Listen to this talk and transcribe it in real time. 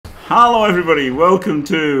Hello everybody, welcome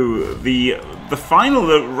to the final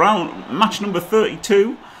round, match number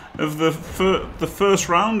 32 of the first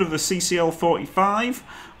round of the CCL 45.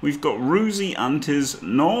 We've got Ruszi and his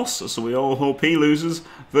Norse, so we all hope he loses,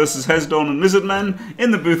 versus Hesdoorn and Lizardmen.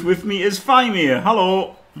 In the booth with me is Faemir.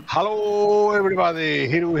 Hello. Hello everybody,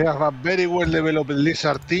 here we have a very well developed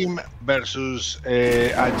Lizard team versus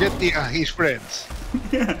a Yeti and his friends.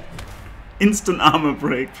 Yeah. Instant armor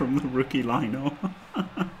break from the rookie Lino.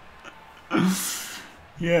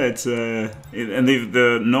 Yeah, it's and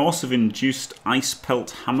the Norse have induced Ice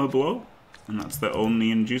Pelt Hammer Blow, and that's their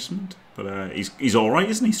only inducement. But he's all right,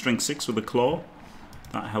 isn't he? Strength 6 with a claw.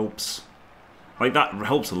 That helps. Like that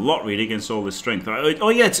helps a lot really against all this strength. Oh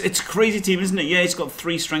yeah, it's a crazy team, isn't it? Yeah, he's got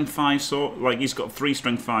 3 strength 5. So like he's got 3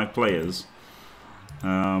 strength 5 players.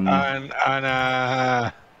 And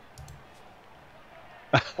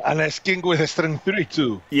a skin with a strength 3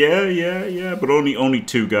 too. Yeah. But only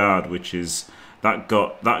 2 guard, which is that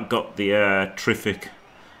got the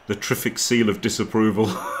Triffic seal of disapproval.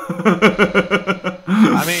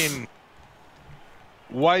 I mean,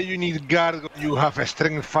 why you need guard? You have a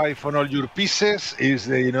strength 5 on all your pieces. Is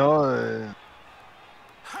you're gonna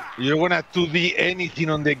 2D anything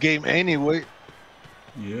on the game anyway.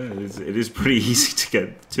 Yeah, it is pretty easy to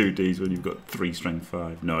get 2Ds when you've got 3 strength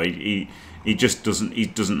 5. No, he just doesn't. He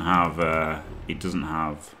doesn't have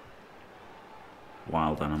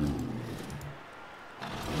wild animal,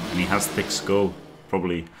 and he has thick skull.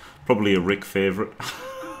 Probably a Rick favourite.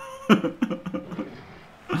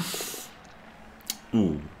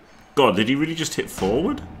 Ooh, God! Did he really just hit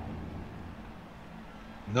forward?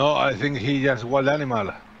 No, I think he just wild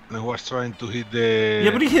animal and was trying to hit the.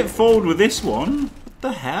 Yeah, but he hit forward with this one. What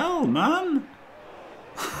the hell, man?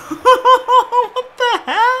 What the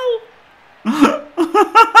hell?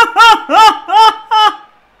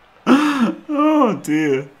 Oh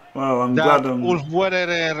dear. Well, I'm glad I'm... Ulf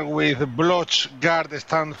Wererer with blotch guard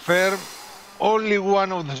stand firm. Only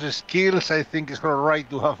one of the skills I think is right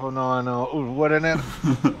to have on Ulf Wererer.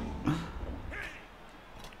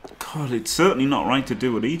 God, it's certainly not right to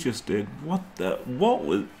do what he just did. What?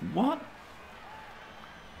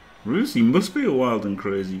 Ruszi must be a wild and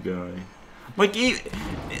crazy guy. Like,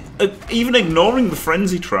 even ignoring the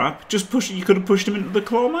frenzy trap, you could have pushed him into the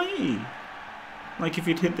Claw Mighty. Like, if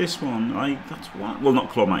you'd hit this one, that's what. Well,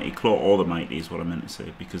 not Claw Mighty, Claw or the Mighty is what I meant to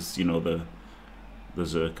say, because, you know, the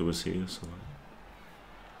Zerka was here, so.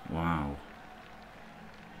 Wow.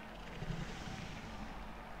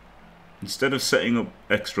 Instead of setting up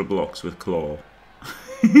extra blocks with Claw,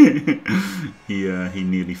 he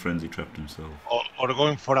nearly frenzy trapped himself. Or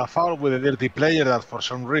going for a foul with a dirty player that for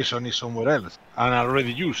some reason is somewhere else and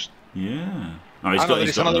already used. Yeah. Oh,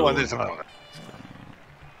 there's another one.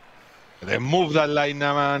 They move that line,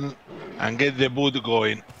 man, and get the boot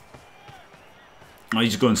going. Oh,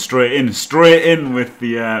 he's going straight in with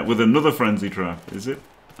the with another frenzy trap, is it?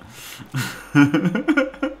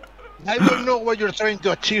 I don't know what you're trying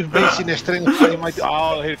to achieve based in strength.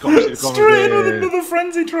 Oh, here comes straight in with another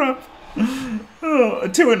frenzy trap. Oh, a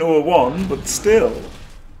 2 into a 1, but still.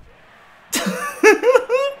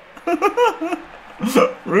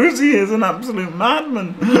 Ruszi is an absolute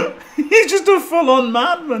madman. He's just a full-on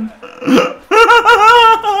madman.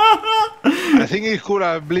 I think he could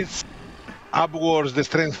have blitzed upwards the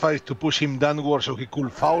strength 5 to push him downwards so he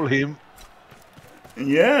could foul him.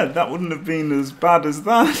 Yeah, that wouldn't have been as bad as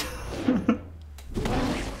that.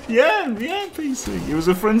 Yeah, PC. It was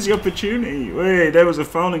a frenzy opportunity. Wait, there was a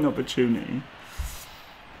fouling opportunity.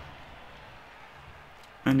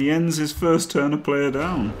 And he ends his first turn a player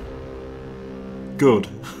down. Good.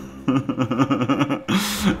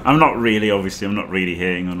 I'm not really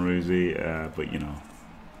hating on Ruszi, but you know.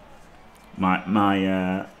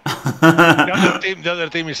 The other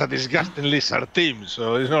team is a disgusting Lizard team,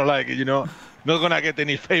 so it's not like, not gonna get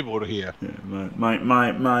any favor here. Yeah,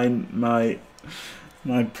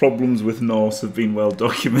 my problems with Norse have been well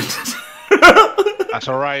documented. That's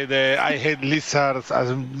alright. I hate Lizards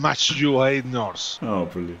as much as you hate Norse. Oh,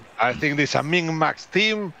 brilliant! I think this is a min-max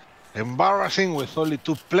team, embarrassing with only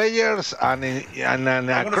 2 players and a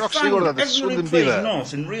croc figure that shouldn't be there.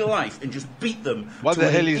 Norse in real life and just beat them. What the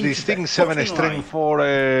hell is this thing? 7 strength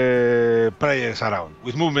 4 players around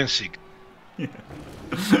with movement 6. Yeah.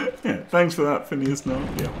 Yeah, thanks for that, Phineas. No,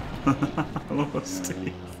 yeah. Hello,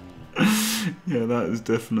 Steve. Yeah, that was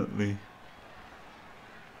definitely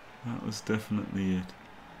it.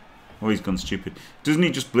 Oh, he's gone stupid. Doesn't he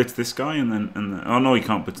just blitz this guy and then oh no, he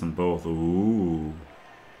can't blitz them both. Ooh.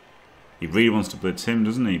 He really wants to blitz him,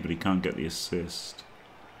 doesn't he? But he can't get the assist.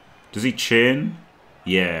 Does he chain?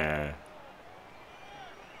 Yeah.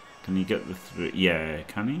 Can he get the 3? Yeah,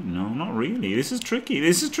 can he? No, not really. This is tricky.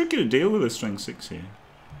 This is tricky to deal with a strength 6 here.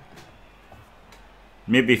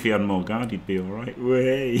 Maybe if he had more guard, he'd be alright.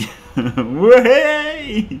 Way!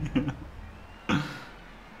 Way!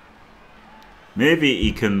 Maybe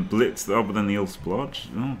he can blitz. Oh, but then he'll splodge.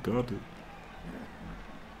 Oh, God.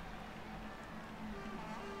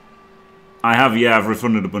 I've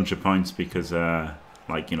refunded a bunch of points because,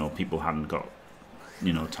 like, you know, people hadn't got,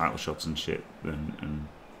 you know, title shots and shit and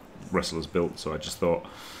wrestlers built. So I just thought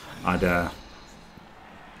I'd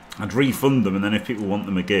refund them, and then if people want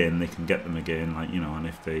them again, they can get them again. Like, you know, and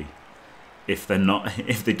if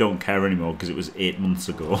they don't care anymore because it was 8 months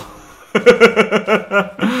ago,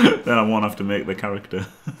 then I won't have to make the character,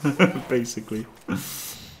 basically.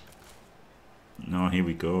 No, here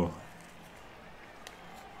we go.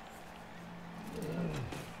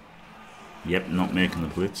 Yep, not making the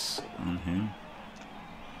blitz on him.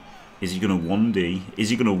 Is he going to 1D? Is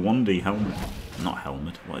he going to 1D helmet? Not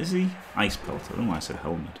helmet. What is he? Ice pelt. I don't know why I said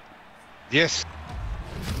helmet. Yes.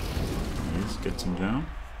 He is. Gets him down.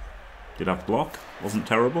 Did have block. Wasn't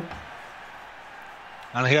terrible.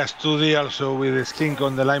 And he has 2D also with the skink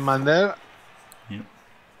on the lineman there. Yep.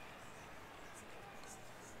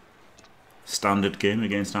 Standard game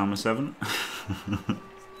against Armour 7.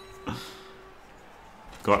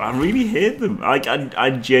 God, I really hate them.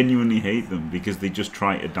 I genuinely hate them because they just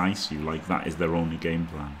try to dice you like that is their only game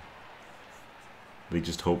plan. They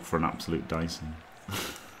just hope for an absolute dicing.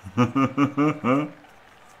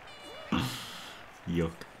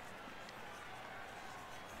 Yuck.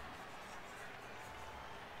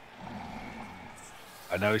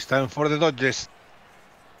 And now it's time for the dodges.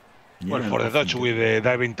 Yeah, well, for the dodge with the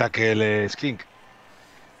diving tackle skink.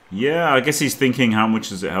 Yeah, I guess he's thinking how much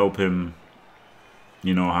does it help him,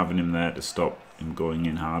 you know, having him there to stop him going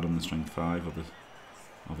in hard on the strength 5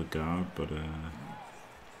 of the guard, but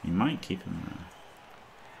he might keep him there.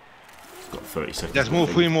 He's got 30 seconds. Just move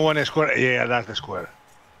him 1 square. Yeah, that's the square.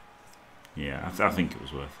 Yeah, I think it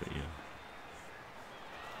was worth it, yeah.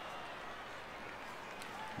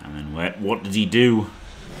 And then what did he do?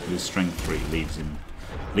 His strength 3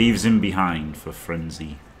 leaves him behind for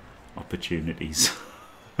frenzy opportunities.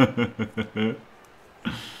 He's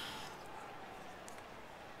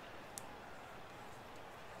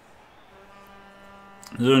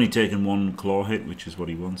only taken 1 claw hit, which is what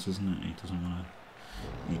he wants, isn't it?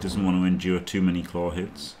 He doesn't want to endure too many claw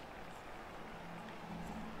hits.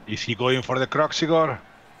 Is he going for the Ro64?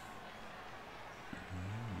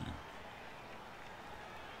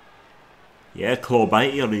 Yeah, claw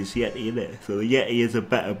bitey on his Yeti, innit? So the Yeti is a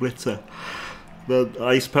better blitzer than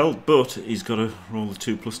Ice Pelt, but he's got to roll a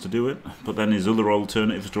 2+ to do it. But then his other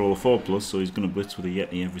alternative is to roll a 4+, so he's going to blitz with a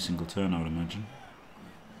Yeti every single turn, I would imagine.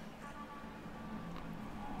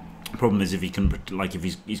 Problem is if he can, like, if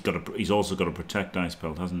he's also got to protect Ice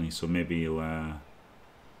Pelt, hasn't he? So maybe he'll,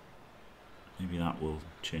 maybe that will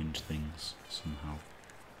change things somehow.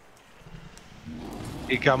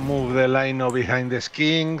 He can move the line behind the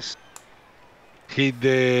skinks. Hit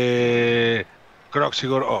the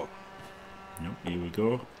Ro64 up. Nope, here we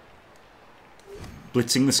go.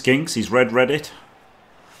 Blitzing the skinks. He's read it.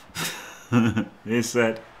 He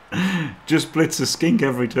said, just blitz a skink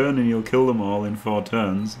every turn and you'll kill them all in 4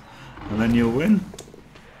 turns. And then you'll win.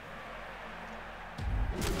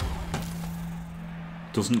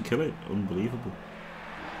 Doesn't kill it. Unbelievable.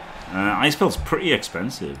 Ice Pelt's pretty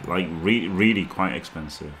expensive. Like, really quite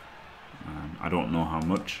expensive. I don't know how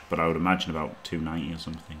much, but I would imagine about 290 or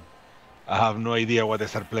something. I have no idea what the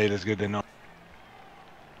start play is good enough.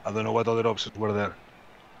 I don't know what other options were there.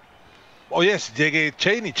 Oh yes, JG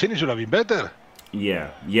Cheney should have been better.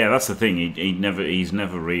 Yeah, that's the thing. He's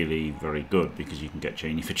never really very good because you can get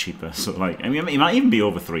Cheney for cheaper. So like, I mean, he might even be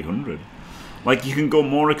over 300. Like, you can go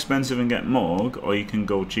more expensive and get Morg, or you can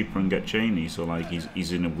go cheaper and get Cheney. So like,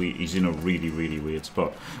 he's in a really weird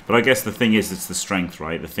spot. But I guess the thing is, it's the strength,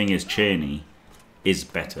 right? The thing is, Cheney is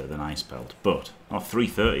better than Ice Pelt, but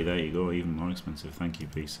 330. There you go, even more expensive. Thank you,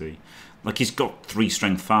 PC. Like, he's got 3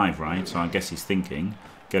 strength 5, right? So I guess he's thinking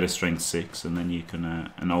get a strength 6, and then you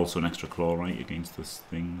can, and also an extra claw, right, against the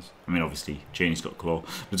things. I mean, obviously Cheney's got claw,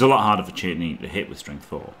 but it's a lot harder for Cheney to hit with strength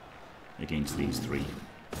 4 against these 3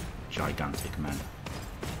 gigantic men.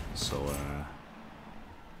 So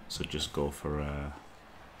just go for him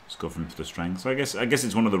for the strength. So I guess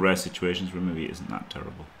it's one of the rare situations where maybe it isn't that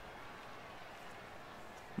terrible.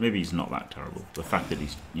 Maybe he's not that terrible. The fact that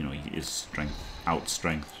he's, you know, he is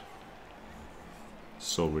outstrengthed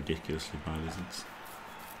so ridiculously by lizards.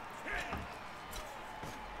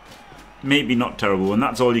 Maybe not terrible, and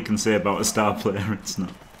that's all you can say about a star player. It's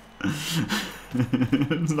not.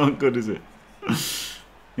 It's not good, is it?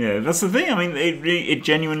 Yeah, that's the thing. I mean, it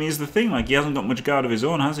genuinely is the thing. Like, he hasn't got much guard of his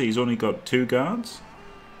own, has he? He's only got 2 guards.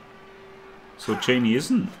 So Cheney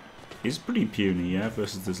is pretty puny, yeah,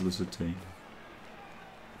 versus this Lizard team.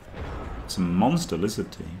 It's a monster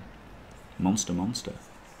Lizard team. Monster.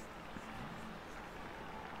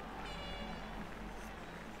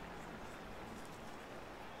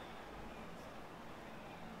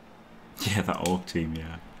 Yeah, that Orc team,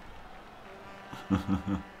 yeah.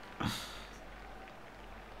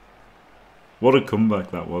 What a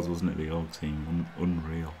comeback that was, wasn't it, the Orc team?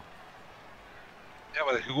 Unreal. Yeah,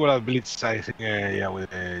 but if you would have blitzed, I think, yeah,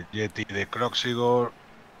 with the Yeti, the Croxigor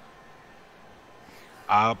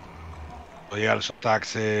up. So he also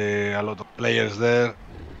attacks a lot of players there.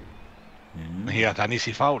 Yeah. He had an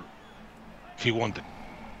easy foul if he wanted.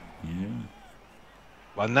 Yeah.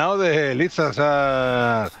 But now the Lizards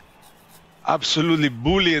are absolutely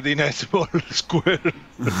bullied in a small square.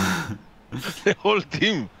 The whole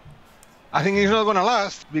team. I think it's not going to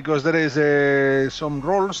last because there is some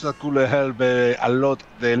roles that could help a lot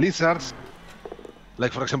the Lizards.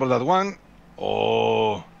 Like, for example, that one.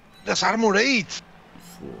 Oh, that's Armor 8.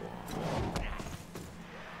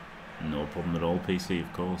 No problem at all, PC,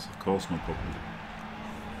 of course, no problem.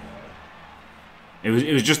 It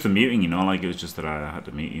was just the muting, you know, like it was just that I had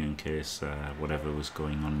to mute you in case whatever was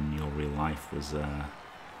going on in your real life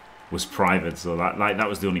was private. So that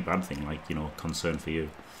was the only bad thing, like, you know, concern for you.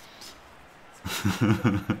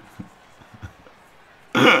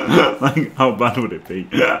 Like, how bad would it be?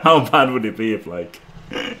 How bad would it be if, like,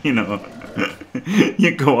 you know,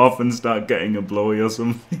 you go off and start getting a blowy or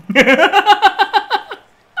something?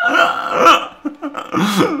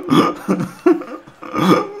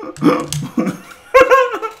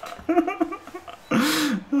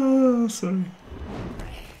 Oh, sorry.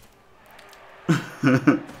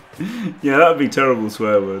 Yeah, that'd be terrible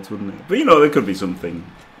swear words, wouldn't it? But you know, there could be something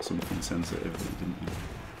sensitive, didn't you?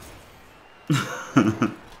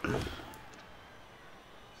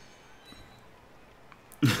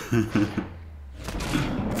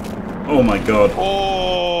 Oh my god.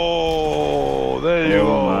 Oh, there you go.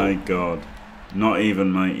 Oh my god. Not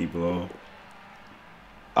even mighty blow.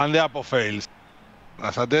 And the Apo fails.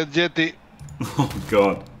 That's a dead Yeti. Oh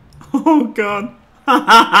god. Oh god.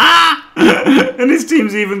 And his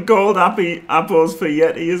team's even called Appos for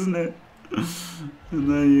Yeti, isn't it? And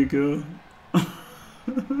there you go.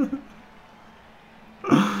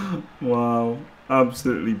 Wow.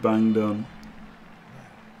 Absolutely banged on.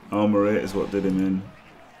 Armor 8 is what did him in.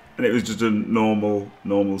 And it was just a normal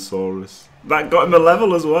Saurus. That got him a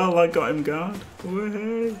level as well. That got him guard.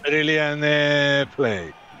 Brilliant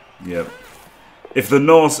play. Yep. If the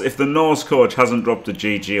Norse coach hasn't dropped a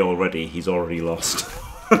GG already, he's already lost.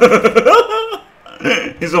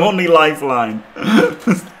 His only lifeline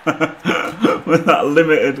with that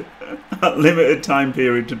limited time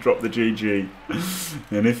period to drop the GG.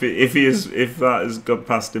 And if that has got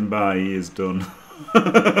past him by, he is done.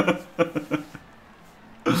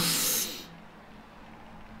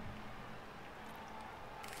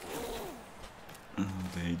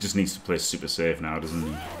 He just needs to play super safe now, doesn't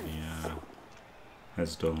he? Yeah.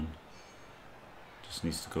 Hesdoorn. Just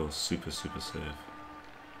needs to go super safe.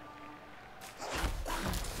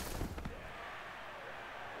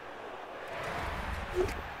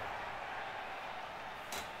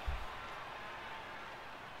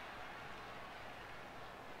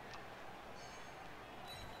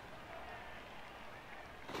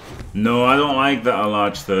 No, I don't like that a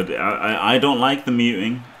large third. I don't like the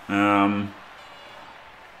muting.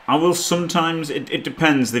 I will sometimes. It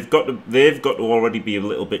depends. They've got to already be a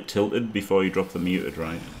little bit tilted before you drop the muted,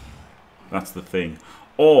 right? That's the thing.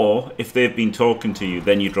 Or if they've been talking to you,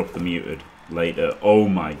 then you drop the muted later. Oh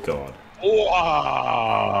my god!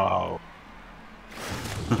 Wow!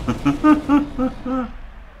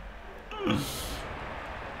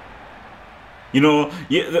 You know,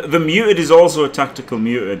 the muted is also a tactical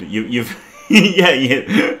muted. You've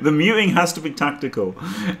yeah. The muting has to be tactical.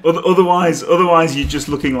 Otherwise you're just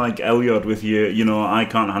looking like Elyod with your, you know, I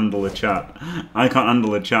can't handle a chat. I can't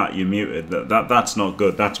handle a chat. You're muted. That's not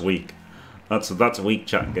good. That's weak. That's a weak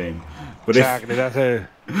chat game. But exactly, that's it.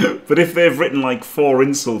 But if they've written like 4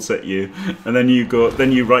 insults at you, and then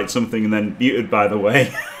you write something and then muted by the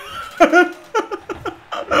way.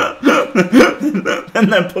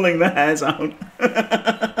 And they're pulling their hairs out.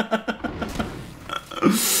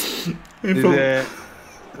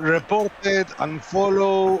 Reported,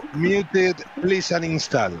 unfollow, muted, please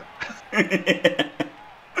uninstall.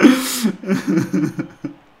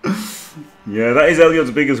 Yeah, that is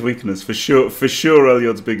Elyod's biggest weakness. For sure,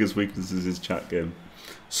 Elyod's biggest weakness is his chat game.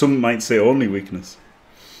 Some might say only weakness.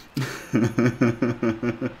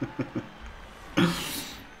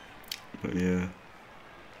 But yeah.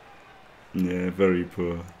 Yeah, very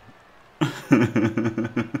poor.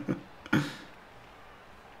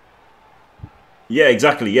 Yeah,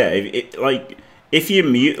 exactly. Yeah, if you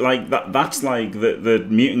mute like that, that's like the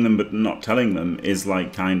muting them but not telling them is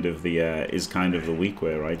like kind of the weak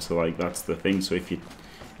way, right? So like that's the thing. So if you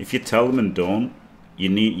tell them and don't, you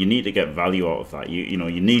need to get value out of that. You know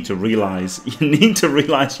you need to realize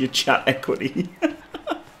your chat equity.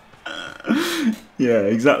 Yeah,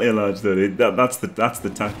 exactly, Elijah. That's the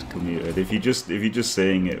tactical muted. If you're just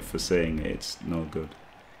saying it for saying it, it's no good.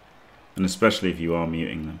 And especially if you are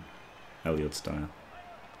muting them, Elliot style.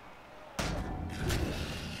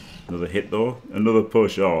 Another hit though, another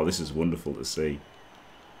push. Oh, this is wonderful to see.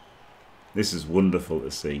 This is wonderful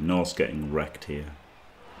to see. Norse getting wrecked here.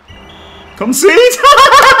 Concede!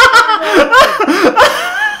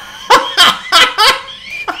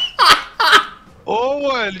 Oh,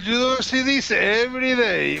 well, you don't see this every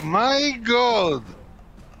day. My God.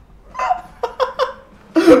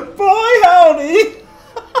 Boy, howdy!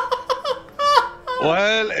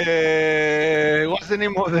 Well, what's the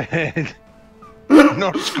name of the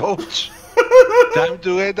Norse coach? Time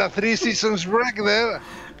to get a 3 seasons break there.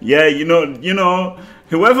 Yeah, you know,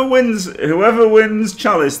 whoever wins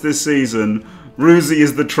Chalice this season, Ruszi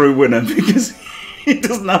is the true winner because he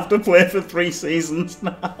doesn't have to play for 3 seasons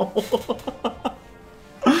now.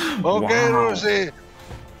 Okay, Wow. Ruszi.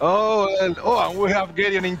 Oh, well, and we have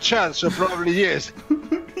Gideon in chat, so probably yes.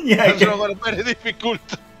 Yeah, That's not going to be very difficult.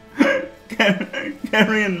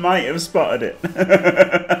 Kerian might have spotted it.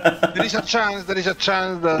 There is a chance that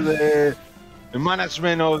the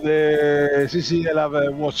management of the CCL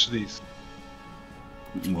have watched this.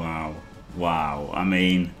 Wow. Wow. I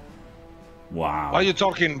mean, wow. Why are you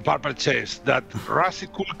talking, Purple Chase? That Russi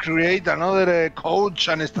could create another coach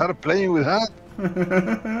and start playing with that?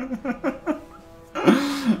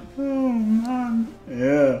 Oh, man.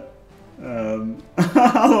 Yeah.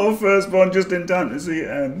 Hello, firstborn, just in time to see it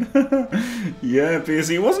end. Yeah, because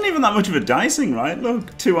it wasn't even that much of a dicing, right?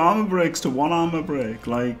 Look, 2 armor breaks to 1 armor break.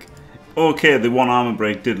 Like, okay, the 1 armor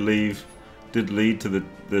break did lead to the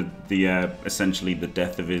essentially the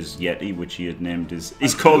death of his Yeti, which he had named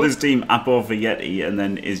he's called his team Apo for Yeti, and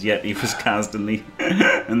then his Yeti was cast and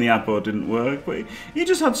the Apo didn't work. But he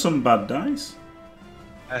just had some bad dice.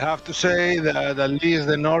 I have to say that at least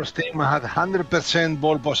the Norse team had 100%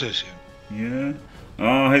 ball possession. Yeah.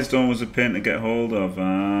 Oh, Hesdoorn was a pain to get hold of.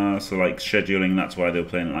 So like scheduling, that's why they were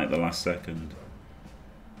playing it like the last second.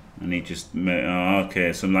 And he just, oh,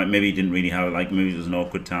 okay, so like maybe he didn't really have, like maybe it was an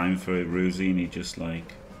awkward time for Ruszi and he just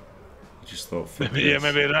thought, fuck Yeah, this.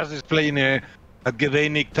 maybe Russi is playing at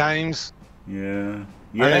Gdanik times. Yeah.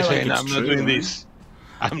 Yeah, and I like say, it's I'm not true, doing right? this.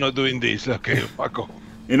 I'm not doing this. Okay, fuck off.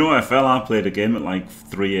 In OFL, I played a game at like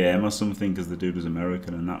 3 AM or something because the dude was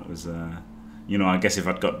American, and that was, you know, I guess if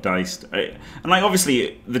I'd got diced, and like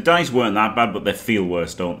obviously the dice weren't that bad, but they feel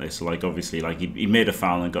worse, don't they? So like obviously, like he made a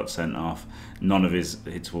foul and got sent off. None of his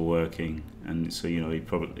hits were working, and so you know it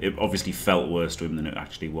obviously felt worse to him than it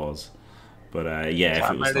actually was. But yeah,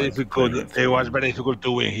 if it was like, it was very difficult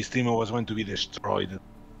to win. His team was going to be destroyed.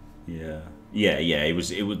 Yeah. It was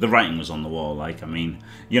the writing was on the wall. Like I mean,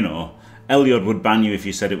 you know. Elliot would ban you if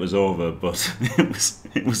you said it was over, but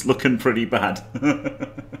it was looking pretty bad.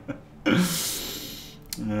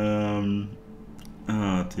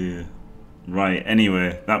 Oh dear. Right.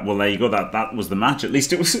 Anyway, well there you go. That was the match. At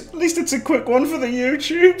least it's a quick one for the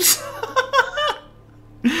YouTubes.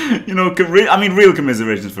 You know, I mean, real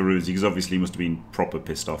commiserations for Ruszi because obviously he must have been proper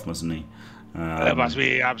pissed off, mustn't he? That must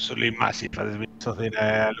be absolutely massive. Something.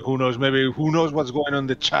 Who knows? Maybe who knows what's going on in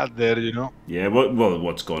the chat there? You know. Yeah. Well,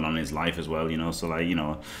 what's going on in his life as well? You know. So like, you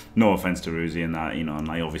know, no offense to Ruszi and that. You know, and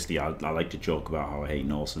I obviously I like to joke about how I hate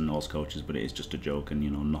Norse and Norse coaches, but it is just a joke, and you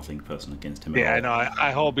know, nothing personal against him. Yeah, at all. I know.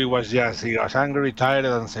 I hope he was angry, tired,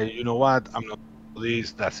 and say, you know what? I'm not doing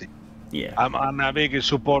this. That's it. Yeah. I'm a big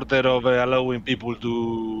supporter of allowing people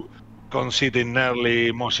to concede in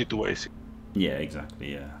nearly most situations. Yeah.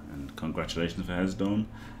 Exactly. Yeah. And congratulations for Hesdoorn.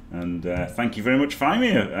 And thank you very much,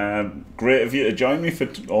 Faemir. Great of you to join me for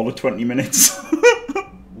all the 20 minutes.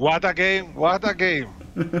 What a game! What a game!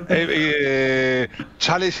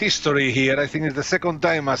 Chalice history here. I think it's the second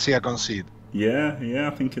time I see a concede. Yeah, I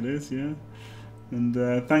think it is, yeah. And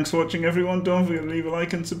thanks for watching, everyone. Don't forget to leave a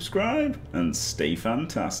like and subscribe. And stay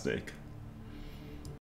fantastic.